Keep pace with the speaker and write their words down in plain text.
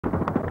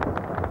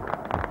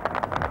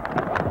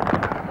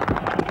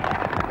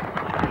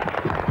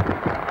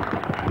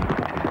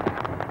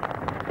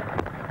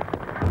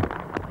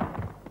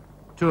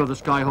Two of the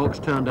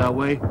Skyhawks turned our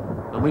way,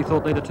 and we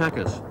thought they'd attack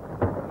us.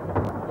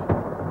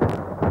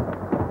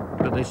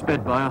 But they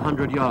sped by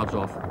 100 yards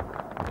off,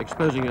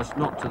 exposing us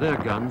not to their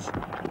guns,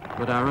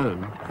 but our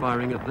own,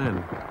 firing at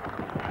them.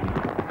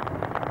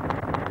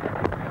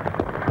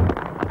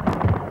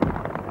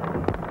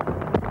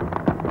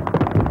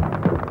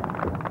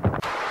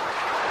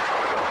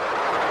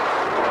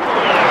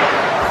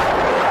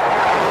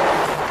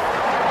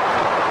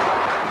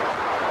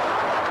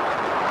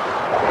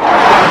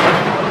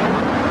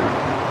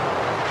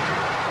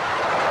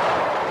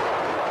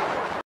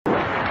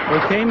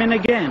 They came in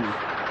again.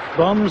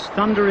 Bombs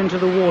thunder into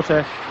the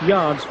water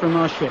yards from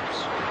our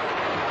ships.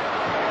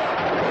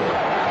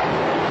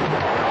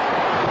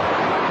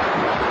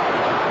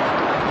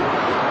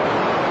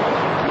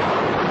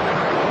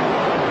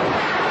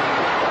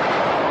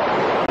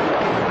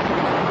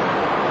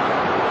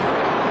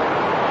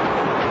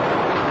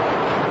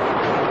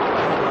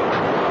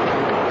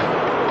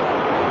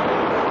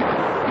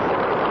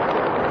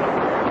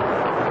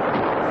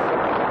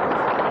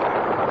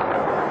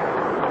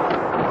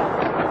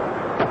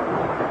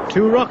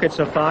 Two rockets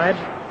are fired,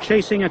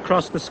 chasing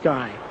across the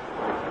sky.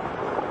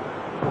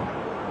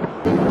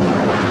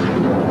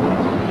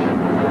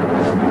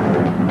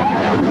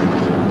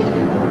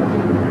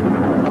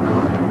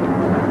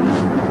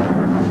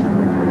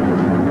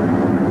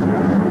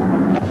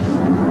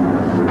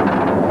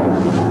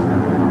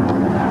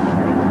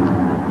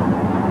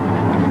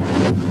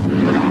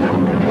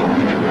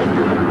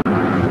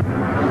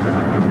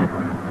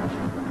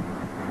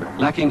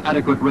 Lacking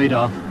adequate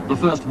radar, the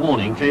first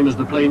warning came as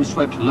the planes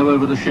swept low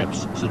over the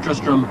ships, Sir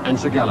Tristram and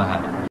Sir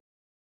Galahad.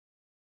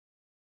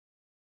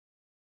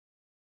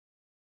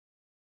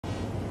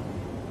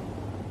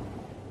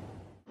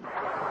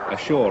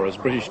 Ashore, as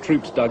British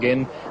troops dug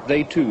in,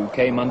 they too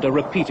came under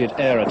repeated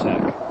air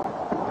attack.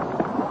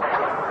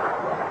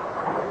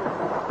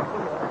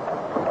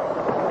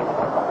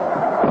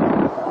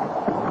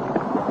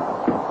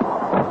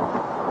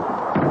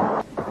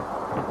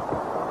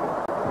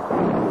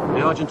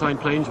 The Argentine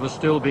planes were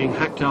still being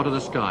hacked out of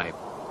the sky.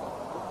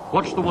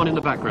 Watch the one in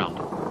the background.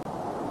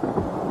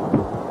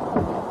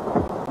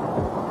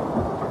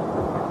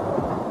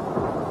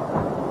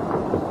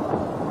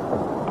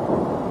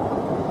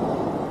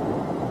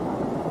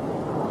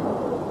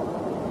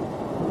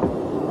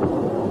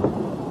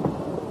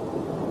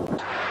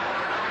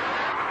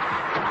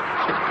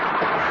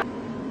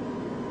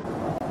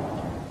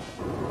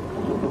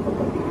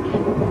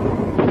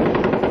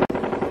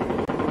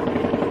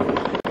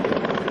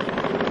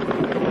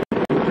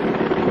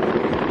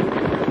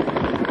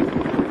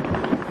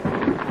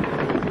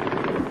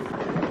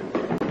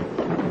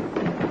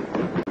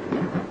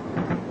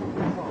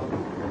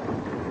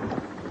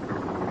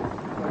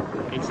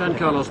 In San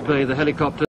Carlos Bay, the helicopter